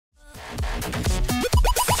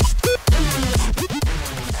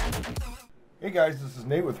Hey guys, this is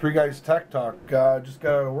Nate with Three Guys Tech Talk. Just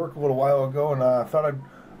got out of work a little while ago and I thought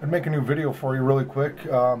I'd make a new video for you really quick.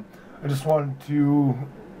 I just wanted to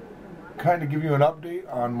kind of give you an update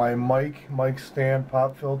on my mic stand,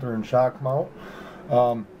 pop filter, and shock mount.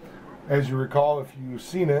 As you recall, if you've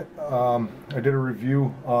seen it, I did a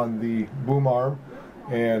review on the boom arm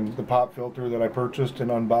and the pop filter that I purchased and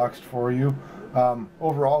unboxed for you.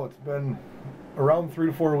 Overall, it's been around 3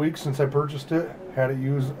 to 4 weeks since I purchased it. Had it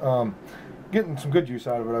used, getting some good use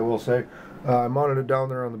out of it, I will say. I mounted it down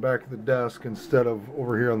there on the back of the desk instead of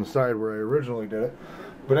over here on the side where I originally did it.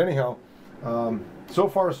 But anyhow, so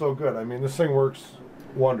far so good. I mean, this thing works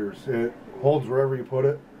wonders. It holds wherever you put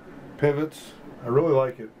it, pivots. I really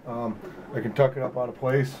like it. I can tuck it up out of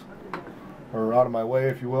place, or out of my way,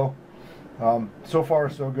 if you will. So far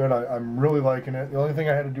so good. I'm really liking it. The only thing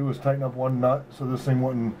I had to do was tighten up one nut so this thing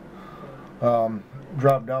wouldn't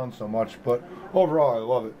drop down so much, but overall I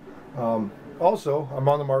love it. Also, I'm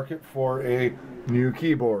on the market for a new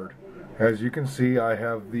keyboard. As you can see, I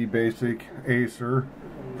have the basic Acer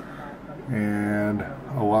and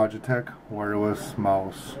a Logitech wireless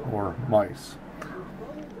mouse or mice.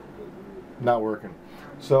 Not working.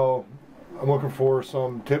 So I'm looking for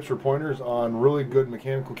some tips or pointers on really good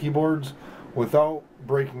mechanical keyboards without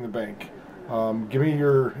breaking the bank. Give me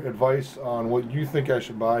your advice on what you think I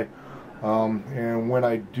should buy. And when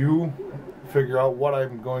I do figure out what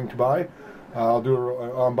I'm going to buy, I'll do an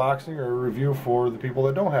unboxing or a review for the people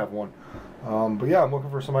that don't have one. But yeah, I'm looking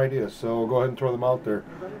for some ideas, so go ahead and throw them out there.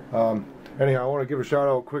 Anyhow, I want to give a shout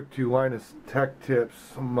out quick to Linus Tech Tips.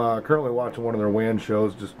 I'm currently watching one of their WAN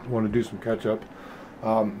shows, just want to do some catch up.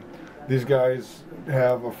 These guys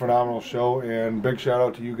have a phenomenal show, and big shout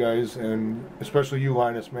out to you guys, and especially you,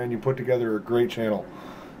 Linus, man. You put together a great channel.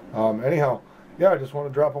 Anyhow, yeah, I just want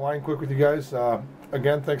to drop a line quick with you guys.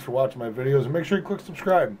 Again, thanks for watching my videos, and make sure you click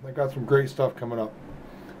subscribe. I got some great stuff coming up.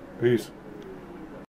 Peace.